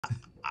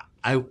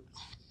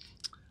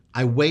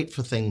I wait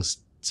for things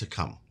to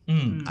come.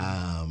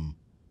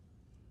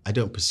 I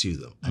don't pursue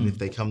them, and if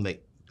they come, they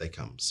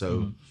come.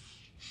 So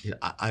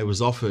I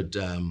was offered.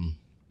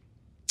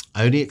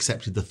 I only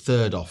accepted the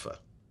third offer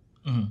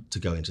to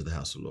go into the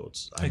House of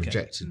Lords. I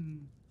rejected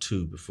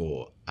 2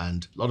 before,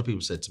 and a lot of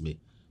people said to me,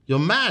 "You're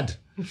mad.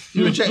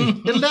 You reject.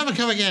 It'll never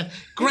come again.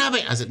 Grab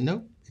it." I said,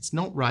 "No, it's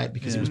not right,"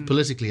 because it was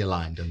politically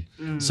aligned,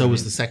 and so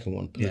was the second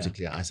one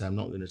politically. I said, "I'm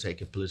not going to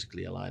take a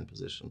politically aligned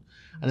position,"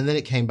 and then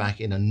it came back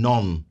in a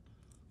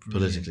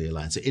non-politically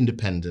aligned, so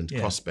independent,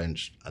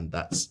 crossbench, and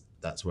that's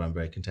where I'm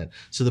very content.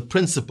 So the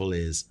principle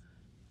is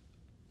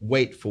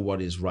wait for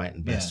what is right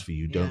and best for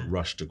you. Don't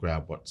rush to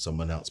grab what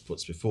someone else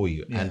puts before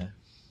you. And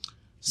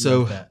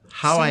so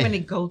how so many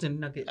golden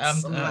nuggets.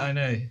 I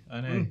know.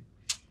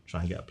 Try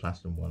and get a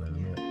platinum one in a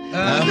minute.